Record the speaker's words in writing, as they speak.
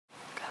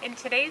In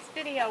today's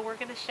video, we're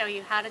going to show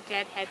you how to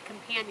deadhead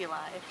campanula.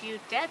 If you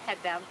deadhead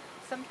them,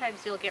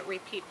 sometimes you'll get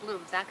repeat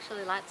blooms.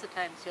 Actually, lots of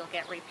times you'll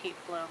get repeat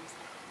blooms.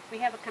 We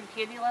have a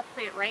campanula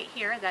plant right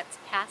here that's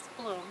past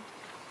bloomed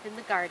in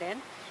the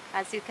garden.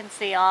 As you can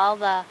see, all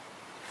the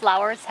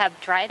flowers have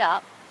dried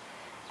up.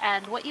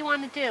 And what you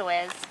want to do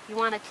is, you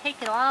want to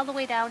take it all the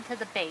way down to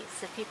the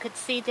base. If you could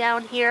see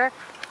down here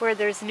where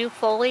there's new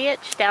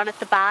foliage down at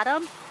the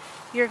bottom,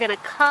 you're going to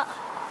cut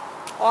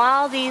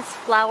all these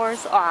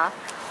flowers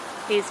off.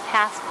 These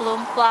past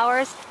bloom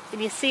flowers,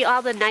 and you see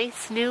all the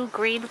nice new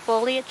green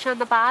foliage on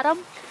the bottom.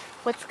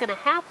 What's going to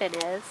happen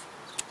is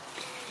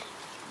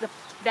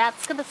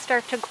that's going to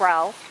start to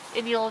grow,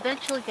 and you'll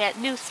eventually get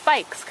new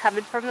spikes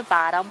coming from the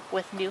bottom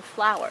with new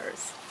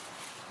flowers.